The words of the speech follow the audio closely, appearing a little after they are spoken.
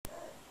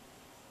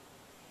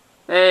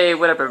Hey,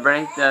 what up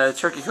everybody?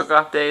 Turkey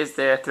cook-off days,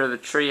 they throw the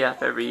tree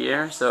up every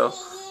year, so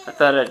I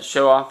thought I'd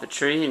show off the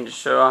tree and just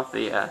show off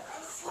the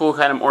cool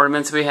kind of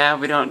ornaments we have.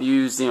 We don't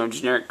use,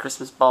 generic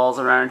Christmas balls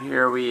around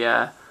here. We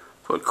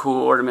put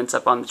cool ornaments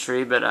up on the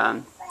tree, but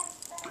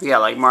we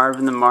got like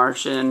Marvin the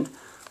Martian,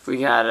 we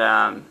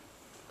got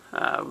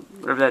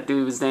whatever that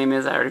dude's name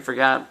is, I already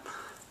forgot.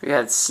 We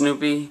got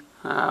Snoopy,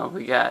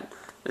 we got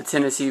the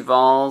Tennessee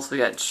Vols, we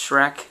got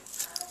Shrek,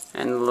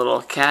 and the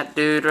little cat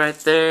dude right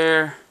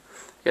there.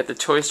 We got the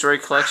Toy Story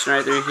collection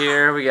right through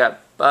here. We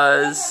got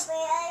Buzz.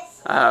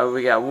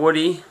 We got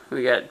Woody.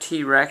 We got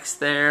T-Rex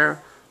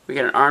there. We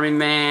got an Army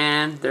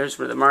Man. There's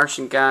where the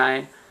Martian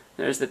guy.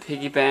 There's the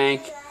piggy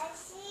bank.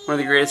 One of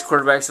the greatest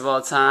quarterbacks of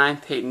all time,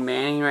 Peyton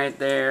Manning right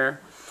there.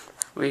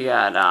 We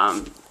got,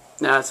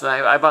 no, so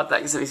I bought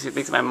that because it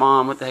makes my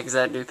mom. What the heck is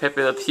that dude?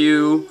 Pepe Le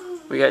Pew.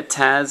 We got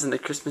Taz and the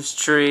Christmas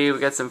tree. We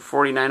got some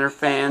 49er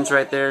fans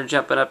right there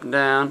jumping up and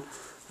down.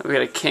 We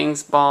got a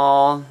King's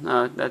Ball,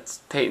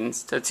 that's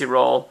Peyton's Tootsie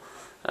Roll,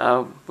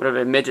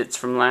 whatever, midgets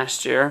from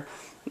last year.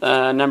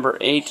 Number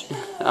 8,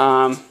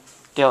 Dale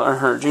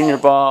Earnhardt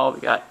Jr. Ball.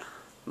 We got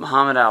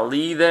Muhammad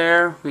Ali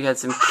there. We had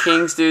some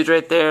Kings dudes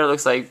right there.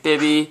 Looks like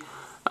Bibby,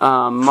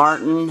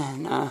 Martin,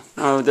 and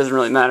oh, it doesn't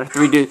really matter.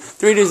 Three dudes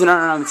that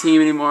aren't on the team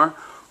anymore.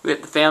 We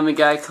got the Family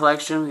Guy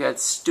collection. We got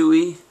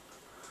Stewie.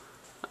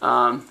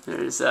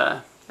 There's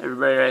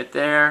everybody right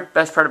there.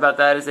 Best part about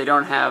that is they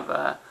don't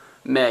have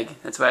Meg.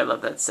 That's why I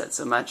love that set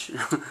so much.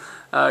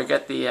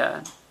 Got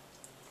the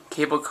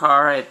cable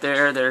car right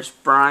there. There's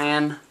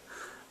Brian,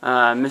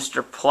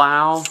 Mr.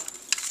 Plow.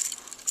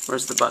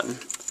 Where's the button?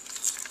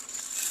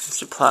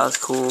 Mr. Plow's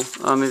cool.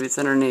 Oh, maybe it's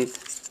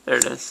underneath. There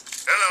it is.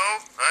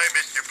 Hello, I'm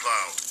Mr.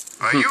 Plow.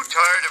 Are you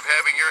tired of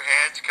having your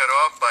hands cut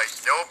off by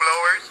snow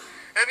blowers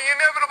and the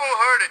inevitable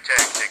heart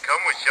attacks that come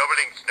with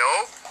shoveling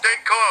snow?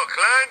 Then call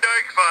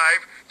Klondike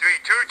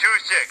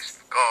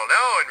 53226. Call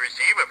now and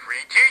receive a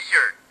free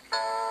t-shirt.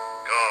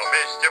 Call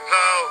Mr.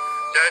 Plow.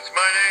 That's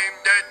my name.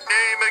 That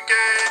name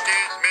again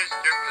is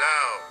Mr.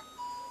 Plow.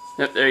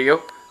 Yep, there you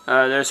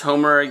go. There's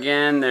Homer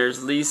again.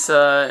 There's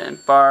Lisa and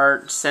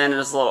Bart.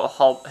 Santa's little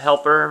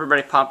helper.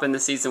 Everybody pop into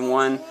season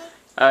 1.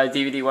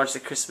 DVD, watch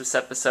the Christmas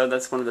episode.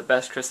 That's one of the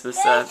best Christmas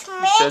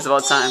shows of all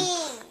time.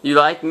 You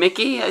like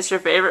Mickey? That's your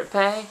favorite,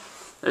 Pay?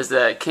 There's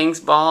the King's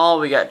Ball.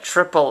 We got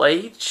Triple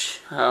H.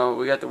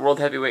 We got the World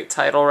Heavyweight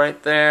title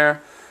right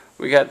there.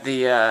 We got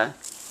the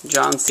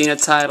John Cena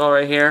title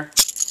right here.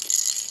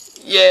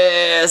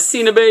 Yeah,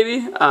 Cena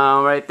baby.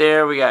 Right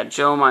there we got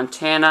Joe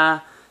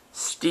Montana,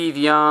 Steve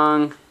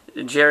Young,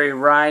 Jerry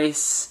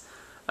Rice.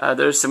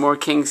 There's some more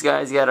Kings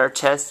guys. You got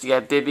Artest, you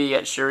got Bibby, you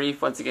got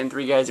Sharif. Once again,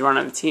 3 guys who aren't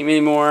on the team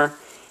anymore.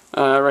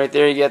 Right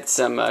there you get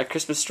some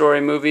Christmas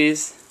Story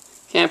movies.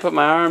 Can't put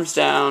my arms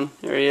down.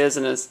 There he is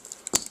in his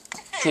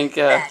pink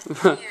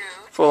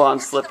full-on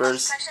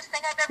slippers.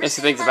 Makes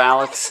me think of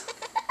Alex.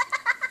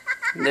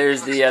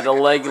 There's the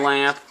leg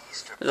lamp.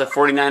 There's a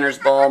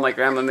 49ers ball my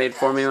grandma made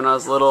for me when I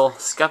was little.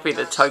 Scuffy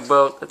the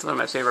Tugboat. That's one of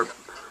my favorite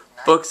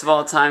books of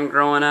all time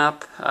growing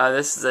up.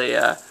 This is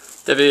a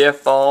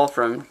WWF ball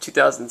from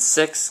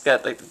 2006.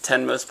 Got like the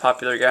 10 most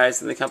popular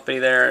guys in the company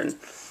there, and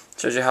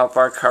shows you how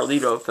far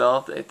Carlito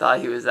fell. They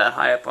thought he was that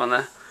high up on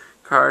the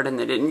card and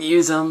they didn't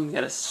use him.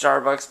 Got a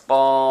Starbucks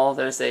ball.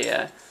 There's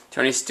a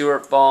Tony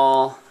Stewart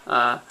ball.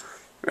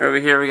 Over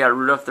here we got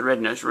Rudolph the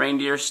Red-Nosed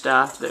Reindeer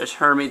stuff. There's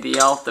Hermie the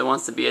elf that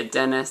wants to be a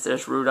dentist.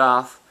 There's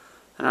Rudolph.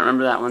 I don't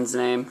remember that one's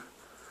name.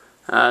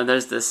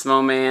 There's the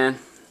Snowman,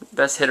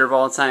 best hitter of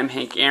all time,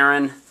 Hank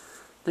Aaron.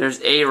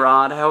 There's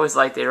A-Rod. I always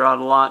liked A-Rod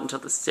a lot until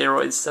the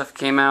steroid stuff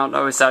came out. I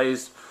always thought he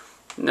was,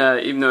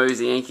 even though he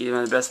was a Yankee,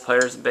 one of the best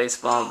players in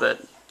baseball,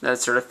 but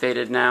that's sort of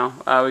faded now.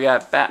 We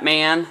got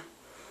Batman.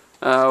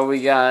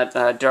 We got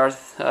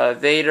Darth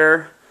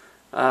Vader.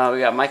 We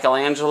got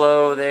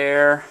Michelangelo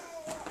there.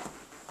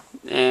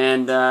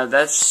 And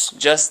that's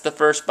just the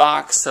first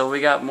box, so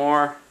we got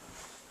more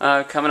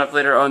coming up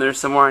later. Oh, there's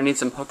some more I need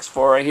some hooks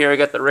for right here. I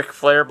got the Ric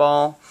Flair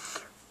ball.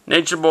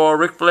 Nature Boy,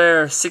 Ric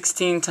Flair,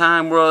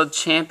 16-time world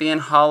champion,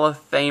 Hall of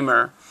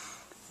Famer.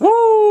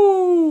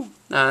 Woo!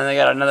 I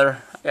got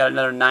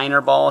another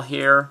Niner ball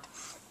here.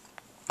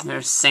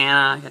 There's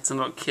Santa. Got some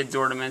little kids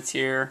ornaments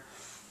here.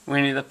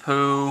 Winnie the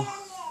Pooh.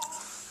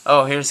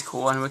 Oh, here's a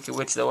cool one. Wicked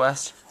Witch of the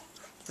West.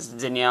 This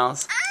is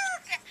Danielle's.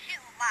 I'll get you,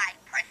 my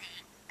pretty,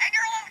 and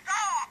your little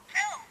dog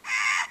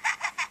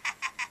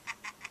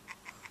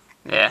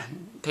too. Yeah,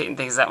 Peyton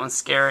thinks that one's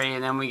scary.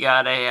 And then we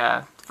got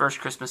a first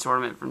Christmas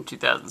ornament from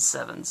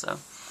 2007. So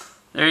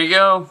there you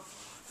go.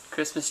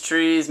 Christmas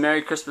trees.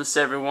 Merry Christmas,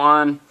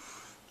 everyone.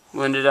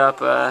 We ended up